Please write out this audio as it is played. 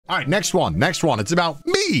All right, next one. It's about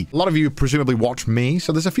me. A lot of you presumably watch me,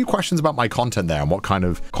 so there's a few questions about my content there and what kind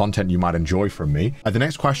of content you might enjoy from me. The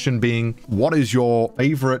next question being, what is your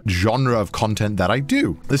favorite genre of content that I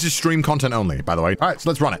do? This is stream content only, by the way. All right, so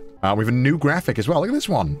let's run it. We have a new graphic as well. Look at this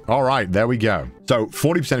one. All right, there we go. So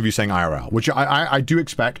 40% of you saying IRL, which I do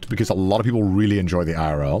expect because a lot of people really enjoy the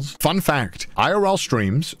IRLs. Fun fact, IRL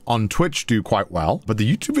streams on Twitch do quite well, but the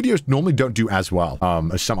YouTube videos normally don't do as well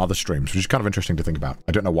as some other streams, which is kind of interesting to think about.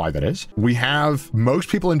 I don't know why that is. We have most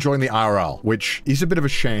people enjoying the IRL, which is a bit of a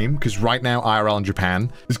shame because right now IRL in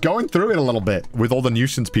Japan is going through it a little bit with all the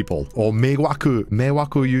nuisance people, or meiwaku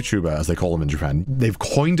YouTuber, as they call them in Japan. They've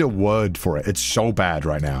coined a word for it. It's so bad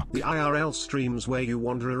right now. The IRL streams where you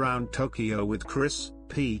wander around Tokyo with Chris,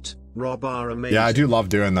 Pete, Rob are amazing. Yeah, I do love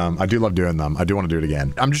doing them. I do want to do it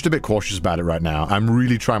again. I'm just a bit cautious about it right now. I'm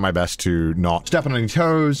really trying my best to not step on any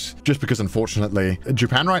toes, just because unfortunately,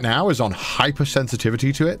 Japan right now is on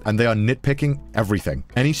hypersensitivity to it, and they are nitpicking everything.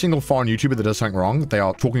 Any single foreign YouTuber that does something wrong, they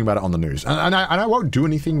are talking about it on the news. And I won't do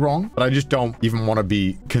anything wrong, but I just don't even want to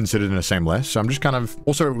be considered in the same list. So I'm just kind of,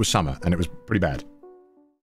 also it was summer and it was pretty bad.